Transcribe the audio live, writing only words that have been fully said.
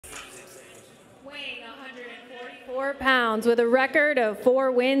Weighing 144 pounds with a record of 4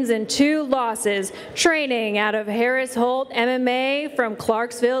 wins and 2 losses, training out of Harris Holt MMA from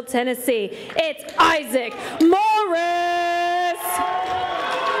Clarksville, Tennessee, it's Isaac Morris!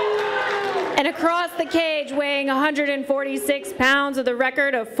 And across the cage, weighing 146 pounds with a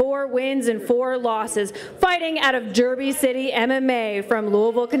record of 4 wins and 4 losses, fighting out of Derby City MMA from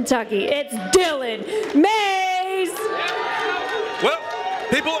Louisville, Kentucky, it's Dylan Mays! Well,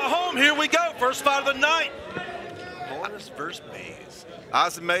 people at home, here we go. First fight of the night. Morris versus Mays.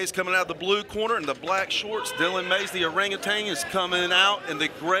 Isaac Mays coming out of the blue corner in the black shorts. Dylan Mays, the orangutan, is coming out in the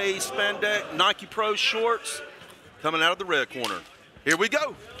gray spandex Nike Pro shorts, coming out of the red corner. Here we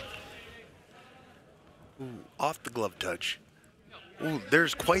go. Ooh, off the glove touch. Ooh,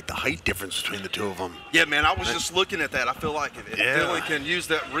 there's quite the height difference between the two of them. Yeah, man, I was just looking at that. I feel like if Dylan can use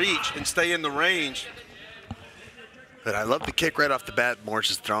that reach and stay in the range. But I love the kick right off the bat Morris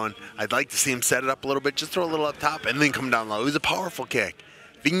is throwing. I'd like to see him set it up a little bit, just throw a little up top and then come down low. It was a powerful kick.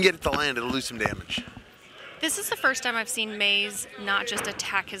 If he can get it to land, it'll do some damage. This is the first time I've seen Mays not just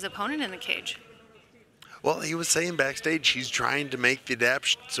attack his opponent in the cage. Well, he was saying backstage he's trying to make the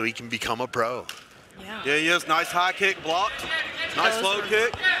adaptation so he can become a pro. Yeah, he is. Nice high kick blocked. Nice low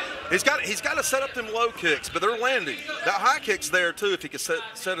kick. He's got to set up them low kicks, but they're landing. That high kick's there too. If he could set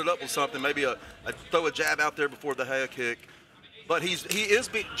it up with something, maybe throw a jab out there before the high kick. But he is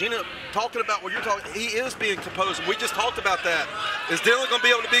Gina, talking about what you're talking. He is being composed, and we just talked about that. Is Dylan going to be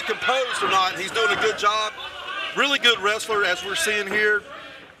able to be composed or not? He's doing a good job. Really good wrestler, as we're seeing here.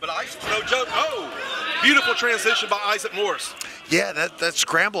 But Isaac's no joke. Oh, beautiful transition by Isaac Morris. Yeah, that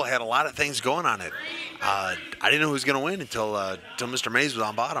scramble had a lot of things going on it. I didn't know who was going to win until Mr. Mays was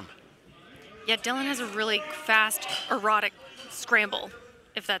on bottom. Yeah, Dylan has a really fast, erotic scramble,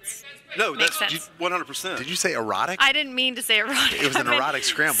 if that's makes sense. 100%. Did you say erotic? I didn't mean to say erotic. It was an erotic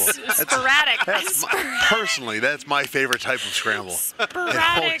scramble. Sporadic. Personally, that's my favorite type of scramble. Sporadic.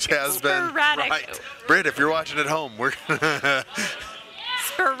 It always has been. Sporadic. Right. Britt, if you're watching at home, we're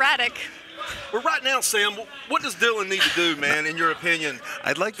sporadic. Well, right now, Sam, what does Dylan need to do, man, in your opinion,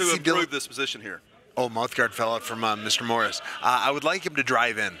 I'd like to see improve this position here? Oh, mouthguard fell out from Mr. Morris. I would like him to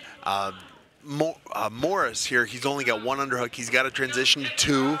drive in. Morris here, he's only got 1 underhook. He's got to transition to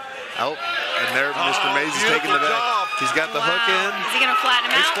 2. Oh, and there Mr. Mays is taking the back. He's got the hook in. Is he going to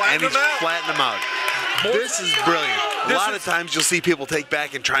flatten him out? And he's flattening him out. This is brilliant. A lot of times you'll see people take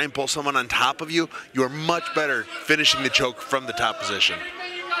back and try and pull someone on top of you. You are much better finishing the choke from the top position.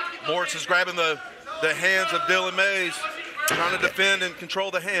 Morris is grabbing the hands of Dylan Mays, trying to defend and control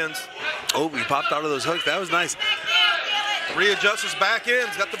the hands. Oh, he popped out of those hooks. That was nice. Readjusts his back end.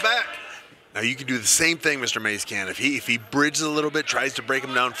 He's got the back. Now you can do the same thing Mr. Mays can. If he bridges a little bit, tries to break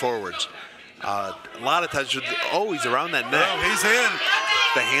him down forwards. A lot of times, he's around that neck. Oh, he's in.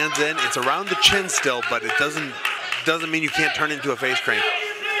 The hand's in. It's around the chin still, but it doesn't mean you can't turn into a face crane.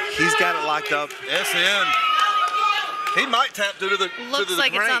 He's got it locked up. SN. He might tap due to the Looks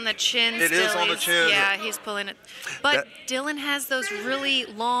like it's on the chin still. It is on the chin. Yeah, he's pulling it. But Dylan has those really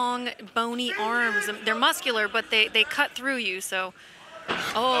long, bony arms. They're muscular, but they cut through you, so.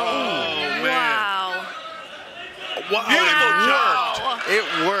 Oh, wow. Wow. Beautiful job. It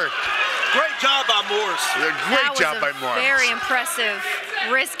worked. Great job by Morris. Great job by Morris. Very impressive,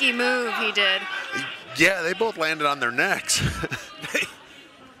 risky move he did. Yeah, they both landed on their necks.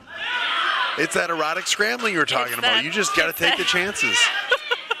 It's that erotic scrambling you were talking about. You just got to take the chances.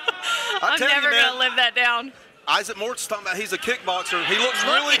 I'm never going to live that down. Isaac Morris is talking about he's a kickboxer. He looks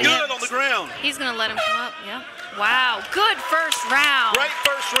really good on the ground. He's going to let him come up, yeah. Wow, good first round. Great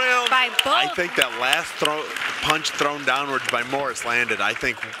first round. By both. I think that last punch thrown downwards by Morris landed. I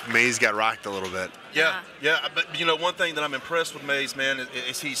think Mays got rocked a little bit. Yeah. But, one thing that I'm impressed with Mays, man,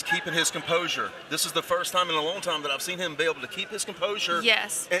 is he's keeping his composure. This is the first time in a long time that I've seen him be able to keep his composure.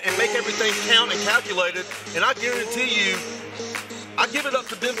 Yes. And make everything count and calculated. And I guarantee you, I give it up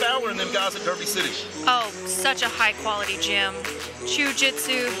to Ben Fowler and them guys at Derby City. Oh, such a high-quality gym.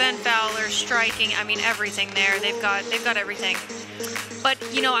 Jiu-jitsu, Ben Fowler, striking, I mean, everything there. They've got everything. But,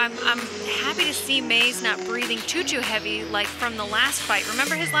 I'm happy to see Mays not breathing too heavy like from the last fight.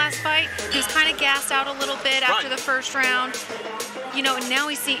 Remember his last fight? He was kind of gassed out a little bit after the first round. And now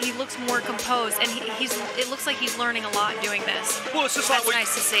he looks more composed, and it looks like he's learning a lot doing this. Well, it's just That's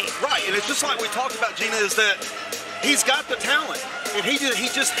nice to see. Right, and it's just like we talked about, Gina, is that he's got the talent, and he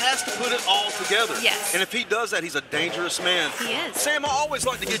just has to put it all together. Yes. And if he does that, he's a dangerous man. He is. Sam, I always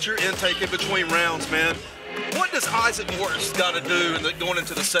like to get your intake in between rounds, man. What does Isaac Morris got to do going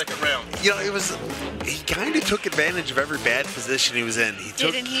into the second round? He kind of took advantage of every bad position he was in.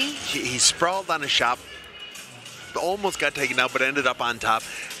 Didn't he? He sprawled on his shop almost got taken out, but ended up on top.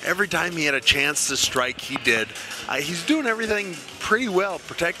 Every time he had a chance to strike, he did. He's doing everything pretty well.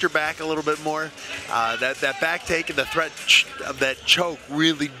 Protect your back a little bit more. That back take and the threat of that choke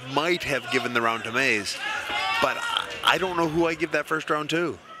really might have given the round to Mays. But I don't know who I give that first round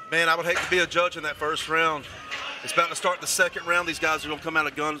to. Man, I would hate to be a judge in that first round. It's about to start the second round. These guys are going to come out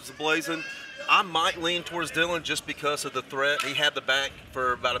of guns blazing. I might lean towards Dylan just because of the threat. He had the back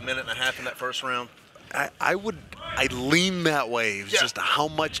for about a minute and a half in that first round. I'd lean that way. It was just how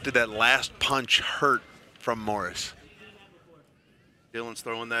much did that last punch hurt from Morris? Dylan's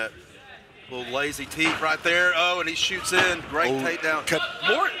throwing that little lazy teep right there. Oh, and he shoots in. Great takedown.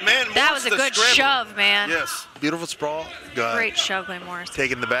 That was a good shove, man. Yes. Beautiful sprawl. Great shove by Morris.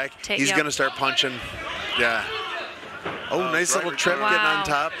 Taking the back. He's going to start punching. Yeah. Oh, nice little trip getting on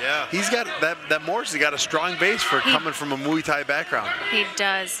top. Yeah. He's got that Morris has got a strong base for coming from a Muay Thai background. He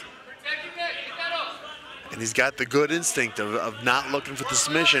does. And he's got the good instinct of not looking for the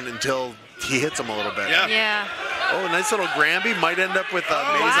submission until he hits him a little bit. Yeah. Oh, nice little Granby. Might end up with Mays on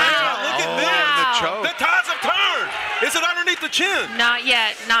top. Look at this. The choke. The tides have turned. Is it underneath the chin? Not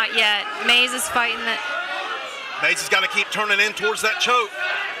yet. Not yet. Mays is fighting that. Mays has got to keep turning in towards that choke.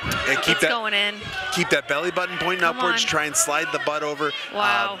 And keep going in. Keep that belly button pointing upwards. Try and slide the butt over.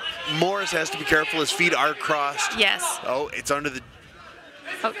 Wow. Morris has to be careful. His feet are crossed. Yes. Oh, it's under the...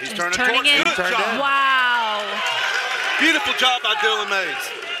 Oh, he's turning in. Good job. Wow. Beautiful job by Dylan Mays.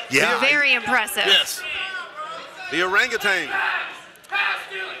 Yeah. Very impressive. Yes. The orangutan.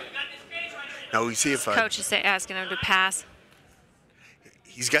 Now we see if Coach is asking him to pass.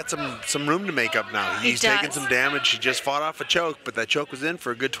 He's got some room to make up now. He's taking some damage. He just fought off a choke, but that choke was in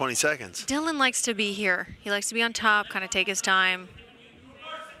for a good 20 seconds. Dylan likes to be here. He likes to be on top, kind of take his time.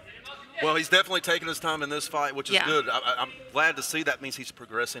 Well, he's definitely taking his time in this fight, which is good. I'm glad to see that. Means he's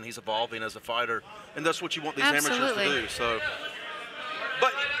progressing, he's evolving as a fighter, and that's what you want these amateurs to do. So,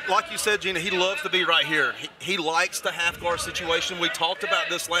 but like you said, Gina, he loves to be right here. He likes the half guard situation. We talked about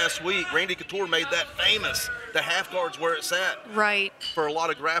this last week. Randy Couture made that famous. The half guard's where it's at. Right. For a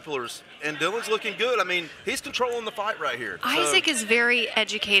lot of grapplers, and Dylan's looking good. I mean, he's controlling the fight right here. Isaac is very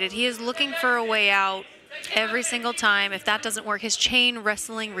educated. He is looking for a way out every single time. If that doesn't work, his chain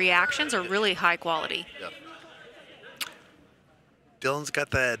wrestling reactions are really high quality. Yep. Dylan's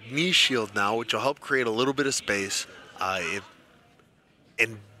got that knee shield now, which will help create a little bit of space.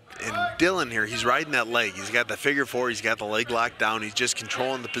 And Dylan here, he's riding that leg. He's got the figure four. He's got the leg locked down. He's just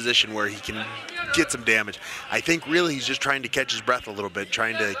controlling the position where he can get some damage. I think really he's just trying to catch his breath a little bit,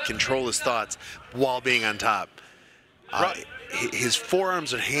 trying to control his thoughts while being on top. Right. His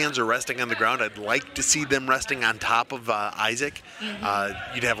forearms and hands are resting on the ground. I'd like to see them resting on top of Isaac.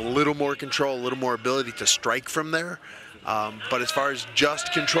 You'd have a little more control, a little more ability to strike from there. But as far as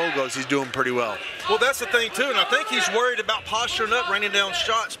just control goes, he's doing pretty well. Well, that's the thing, too, and I think he's worried about posturing up, raining down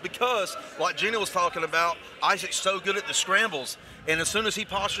shots because, like Gina was talking about, Isaac's so good at the scrambles, and as soon as he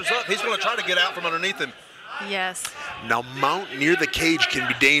postures up, he's going to try to get out from underneath him. Yes. Now, mount near the cage can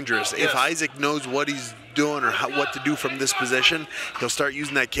be dangerous. If Isaac knows what he's doing or what to do from this position, he'll start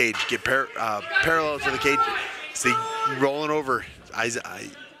using that cage, get parallel to the cage, see, rolling over.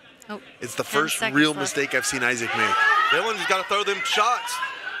 It's the first real mistake I've seen Isaac make. Dylan's got to throw them shots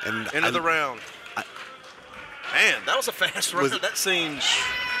into the round. Man, that was a fast round. That seems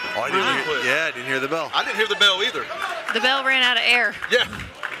really quick. Yeah, I didn't hear the bell. I didn't hear the bell either. The bell ran out of air. Yeah.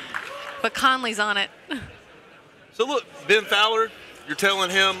 But Conley's on it. So look, Ben Fowler, you're telling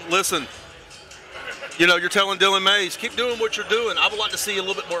him, listen, you're telling Dylan Mays, keep doing what you're doing. I would like to see a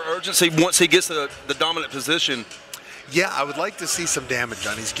little bit more urgency once he gets to the dominant position. Yeah, I would like to see some damage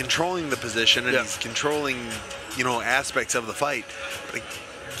done. He's controlling the position and he's controlling, aspects of the fight. But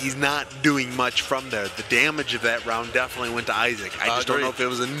he's not doing much from there. The damage of that round definitely went to Isaac. I just don't know if it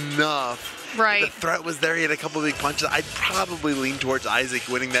was enough. Right. The threat was there. He had a couple of big punches. I'd probably lean towards Isaac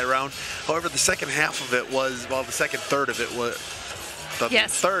winning that round. However, the second half of it was, the second third of it was,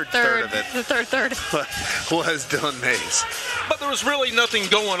 third of it. The third. was Dylan Mays. But there was really nothing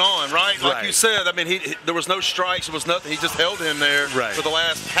going on, right? Like you said, I mean, there was no strikes. There was nothing. He just held him there for the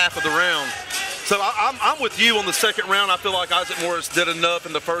last half of the round. So I'm with you on the second round. I feel like Isaac Morris did enough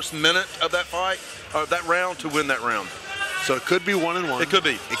in the first minute of that fight, or that round, to win that round. So it could be 1-1. It could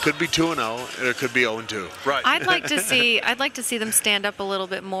be. It could be 2-0, and it could be 0-2. Right. I'd like to see them stand up a little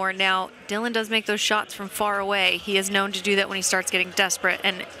bit more. Now, Dylan does make those shots from far away. He is known to do that when he starts getting desperate.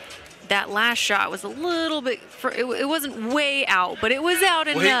 And that last shot was a little bit, it wasn't way out, but it was out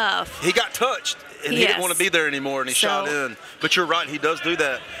enough. He got touched, and he didn't want to be there anymore, and he shot in. But you're right, he does do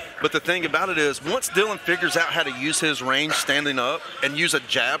that. But the thing about it is, once Dylan figures out how to use his range standing up and use a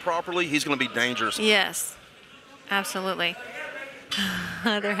jab properly, he's going to be dangerous. Yes. Absolutely.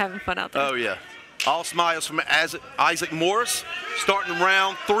 They're having fun out there. Oh, yeah. All smiles from Isaac Morris. Starting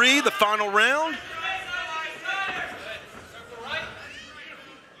round 3, the final round.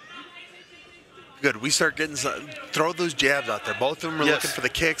 Good. We start getting throw those jabs out there. Both of them are looking for the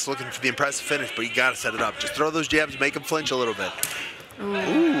kicks, looking for the impressive finish, but you got to set it up. Just throw those jabs, make them flinch a little bit.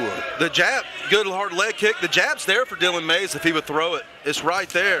 Ooh. The jab, good hard leg kick. The jab's there for Dylan Mays if he would throw it. It's right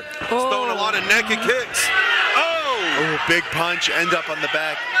there. He's throwing a lot of naked kicks. Oh, big punch, end up on the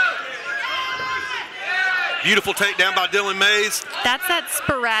back. Beautiful takedown by Dylan Mays. That's that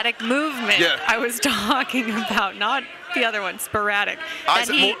sporadic movement I was talking about, not the other one, sporadic.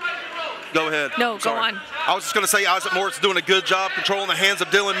 Go ahead. No, Sorry. go on. I was just going to say Isaac Morris is doing a good job controlling the hands of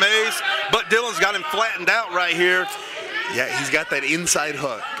Dylan Mays, but Dylan's got him flattened out right here. Yeah, he's got that inside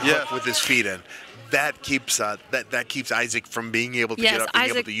hook with his feet in. That keeps that keeps Isaac from being able to get up, being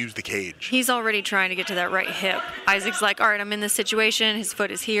able to use the cage. He's already trying to get to that right hip. Isaac's like, all right, I'm in this situation. His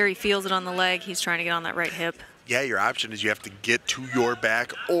foot is here. He feels it on the leg. He's trying to get on that right hip. Yeah, your option is you have to get to your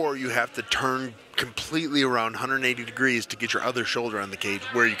back, or you have to turn completely around 180 degrees to get your other shoulder on the cage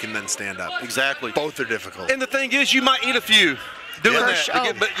where you can then stand up. Exactly. Both are difficult. And the thing is, you might eat a few doing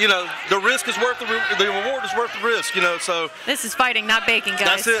that. But, you know, the risk is worth the reward is worth the risk, you know, so. This is fighting, not baking,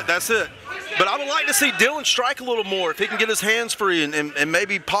 guys. That's it. But I would like to see Dylan strike a little more if he can get his hands free and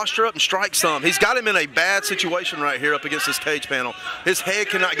maybe posture up and strike some. He's got him in a bad situation right here up against this cage panel. His head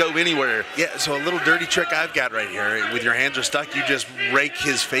cannot go anywhere. Yeah, so a little dirty trick I've got right here. With your hands are stuck, you just rake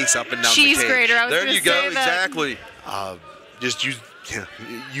his face up and down the cage. Cheese grater, I was there you go, exactly. Just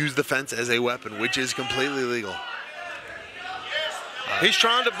use the fence as a weapon, which is completely legal. He's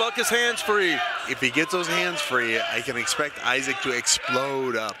trying to buck his hands free. If he gets those hands free, I can expect Isaac to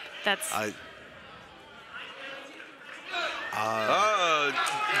explode up. That's. I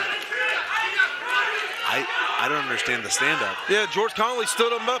don't understand the stand-up. Yeah, George Conley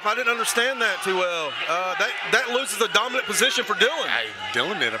stood him up. I didn't understand that too well. That loses the dominant position for Dylan.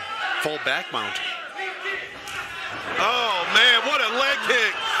 Dylan did a full back mount. Oh, man, what a leg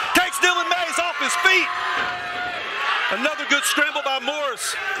kick. Takes Dylan Mays off his feet. Another good scramble by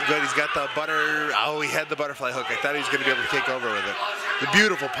Morris. Good, he's got the butter. Oh, he had the butterfly hook. I thought he was going to be able to kick over with it. The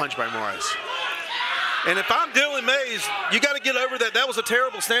beautiful punch by Morris. And if I'm Dylan Mays, you got to get over that. That was a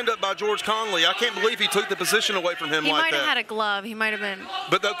terrible stand-up by George Conley. I can't believe he took the position away from him like that. He might have had a glove. He might have been.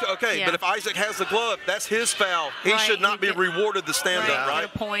 But okay, but if Isaac has the glove, that's his foul. He should not be rewarded the stand-up, right?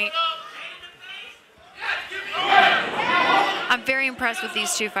 Get a point. I'm very impressed with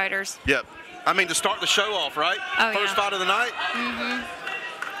these two fighters. Yep. I mean, to start the show off, right? Oh, First fight of the night?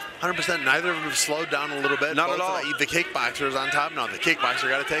 Mm-hmm. 100%. Neither of them have slowed down a little bit. Not at all. The kickboxer is on top now. The kickboxer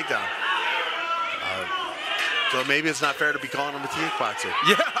got a takedown. So maybe it's not fair to be calling him a kickboxer.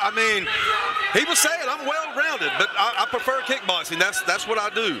 Yeah, I mean, he was saying I'm well-rounded, but I prefer kickboxing. That's what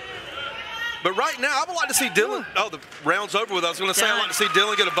I do. But right now, I would like to see Dylan. Oh, the round's over with. I was going to say I'd like to see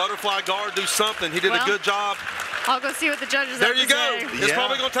Dylan get a butterfly guard, do something. He did a good job. I'll go see what the judges there have to you go. say. It's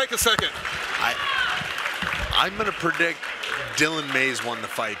probably going to take a second. I'm going to predict Dylan Mays won the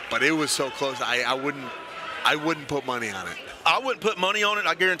fight, but it was so close. I wouldn't put money on it. I wouldn't put money on it.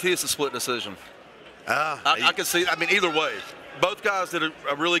 I guarantee it's a split decision. I can see. I mean, either way, both guys did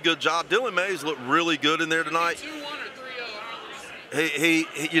a really good job. Dylan Mays looked really good in there tonight. He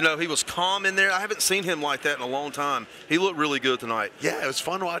was calm in there. I haven't seen him like that in a long time. He looked really good tonight. Yeah, it was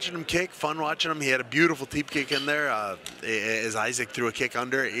fun watching him kick, fun watching him. He had a beautiful teep kick in there as Isaac threw a kick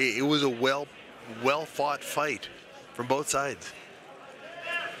under. It was a well-fought fight from both sides.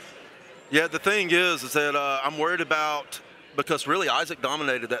 Yeah, the thing is that I'm worried about, because really Isaac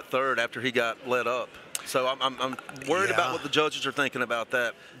dominated that third after he got let up. So I'm worried about what the judges are thinking about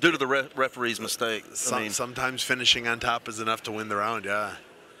that due to the referee's mistake. Sometimes finishing on top is enough to win the round, yeah.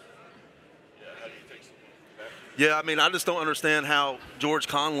 Yeah, I mean, I just don't understand how George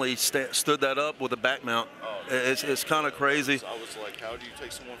Conley stood that up with a back mount. It's kind of crazy. I was like, how do you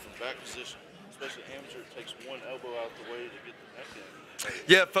take someone from back position, especially amateur, takes one elbow out the way to get the neck in?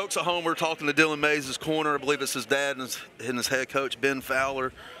 Yeah, folks at home, we're talking to Dylan Mays' corner. I believe it's his dad and his head coach, Ben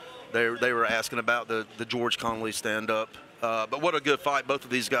Fowler. They were asking about the George Conley stand-up. But what a good fight. Both of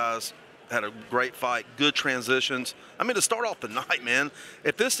these guys had a great fight, good transitions. I mean, to start off the night, man,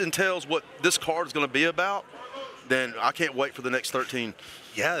 if this entails what this card is going to be about, then I can't wait for the next 13.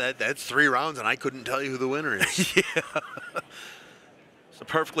 Yeah, that's 3 rounds, and I couldn't tell you who the winner is. Yeah. It's a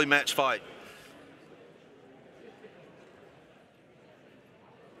perfectly matched fight.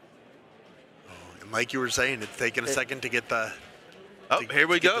 And like you were saying, it's taking a second to get the... here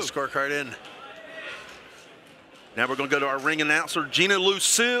we go. The scorecard in. Now we're going to go to our ring announcer, Gina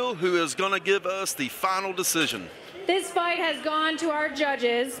Lucille, who is going to give us the final decision. This fight has gone to our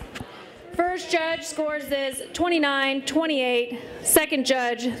judges. First judge scores this 29-28. Second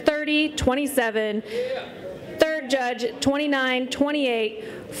judge 30-27. Third judge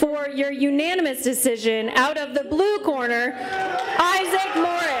 29-28. For your unanimous decision, out of the blue corner, Isaac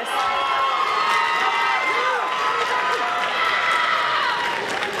Morris.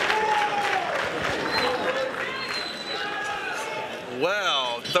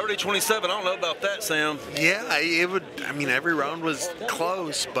 Wow, 30-27. I don't know about that, Sam. Yeah, it would. I mean, every round was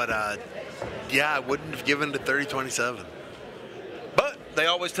close, but yeah, I wouldn't have given it 30-27. But they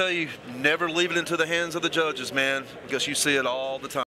always tell you never leave it into the hands of the judges, man, because you see it all the time.